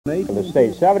The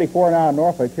state 74 now in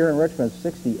Norfolk. Here in Richmond,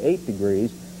 68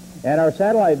 degrees. And our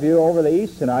satellite view over the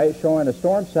east tonight showing a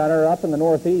storm center up in the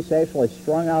northeast, actually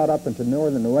strung out up into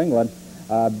northern New England.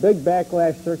 Big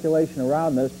backlash circulation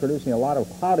around this, producing a lot of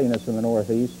cloudiness in the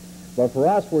northeast. But for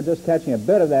us, we're just catching a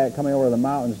bit of that coming over the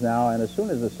mountains now, and as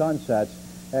soon as the sun sets,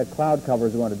 that cloud cover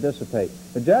is going to dissipate.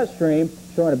 The jet stream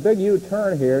showing a big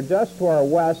U-turn here just to our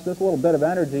west. This little bit of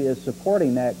energy is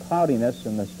supporting that cloudiness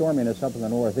and the storminess up in the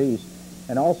northeast,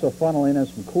 and also funneling in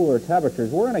some cooler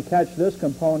temperatures. We're going to catch this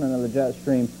component of the jet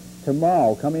stream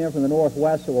tomorrow. Coming in from the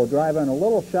northwest, it will drive in a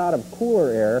little shot of cooler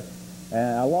air,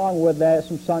 and along with that,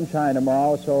 some sunshine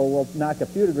tomorrow, so we'll knock a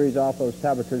few degrees off those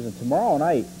temperatures. And tomorrow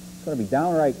night, it's going to be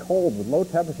downright cold, with low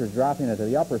temperatures dropping into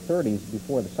the upper 30s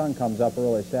before the sun comes up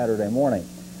early Saturday morning.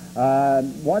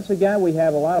 Once again, we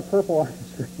have a lot of purple on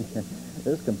the screen here.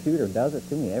 This computer does it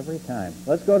to me every time.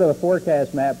 Let's go to the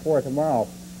forecast map for tomorrow.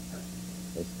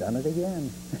 It's done it again.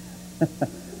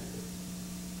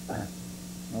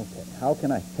 Okay, how can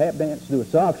I tap dance, do a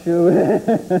soft shoe?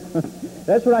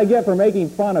 That's what I get for making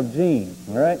fun of Gene,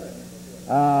 all right?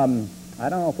 I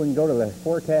don't know if we can go to the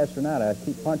forecast or not. I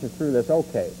keep punching through this.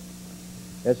 Okay,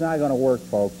 it's not going to work,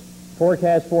 folks.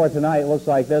 Forecast for tonight looks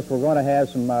like this. We're going to have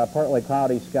some partly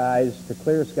cloudy skies to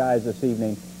clear skies this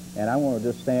evening, and I want to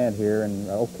just stand here and,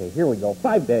 okay, here we go,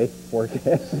 5-day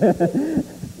forecast.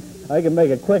 I can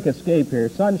make a quick escape here.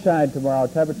 Sunshine tomorrow,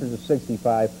 temperatures of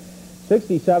 65,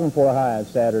 67 for a high on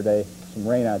Saturday, some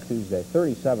rain on Tuesday,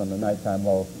 37 the nighttime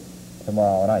low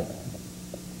tomorrow night.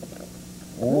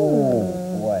 Oh,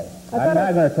 boy. I'm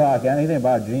not going to talk anything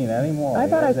about Gene anymore. I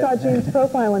thought I saw Gene's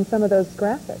profile in some of those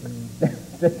graphics.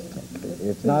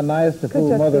 It's not nice to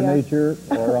fool Mother Nature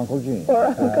or Uncle Gene. Or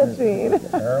Uncle Gene.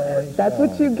 That's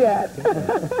what you get.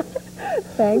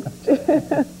 Thanks,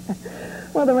 Gene.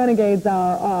 Well, the Renegades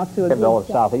are off to a good of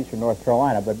southeastern North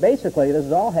Carolina, but basically this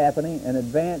is all happening in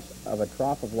advance of a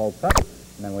trough of low pressure,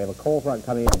 and then we have a cold front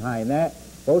coming in behind that.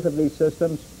 Both of these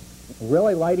systems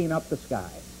really lighting up the sky.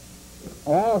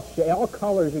 All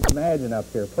colors you can imagine up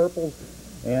here, purples,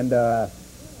 and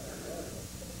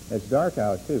it's dark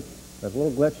out too. There's a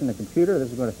little glitch in the computer.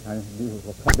 This is going to do a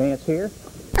little dance here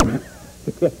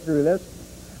to get through this.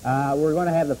 We're going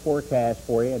to have the forecast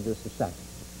for you in just a second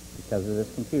because of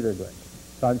this computer glitch.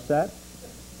 Sunset.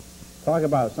 Talk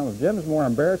about some of Jim's more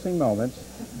embarrassing moments.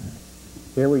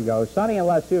 Here we go. Sunny and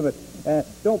less humid.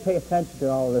 Don't pay attention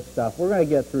to all of this stuff. We're going to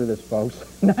get through this, folks.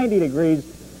 90 degrees,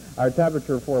 our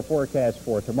temperature for a forecast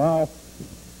for tomorrow.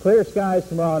 Clear skies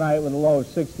tomorrow night with a low of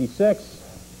 66.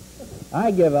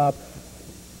 I give up.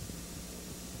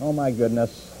 Oh, my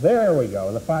goodness. There we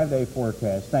go, the 5-day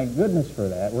forecast. Thank goodness for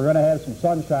that. We're going to have some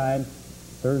sunshine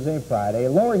Thursday and Friday.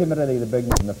 Lower humidity, the big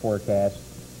one in the forecast.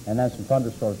 And then some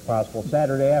thunderstorms possible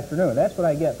Saturday afternoon. That's what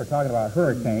I get for talking about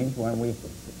hurricanes when we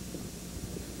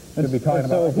should be talking about...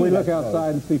 So if we look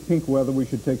outside and see pink weather, we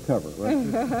should take cover, right?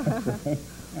 Well,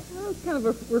 it's kind of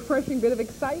a refreshing bit of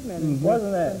excitement.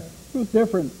 Wasn't it? It was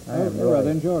different. I rather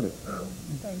enjoyed it.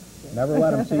 Thanks, Jim. Never let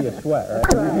them see you sweat,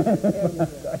 right? Right.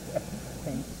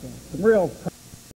 Thanks, Jim. Some real...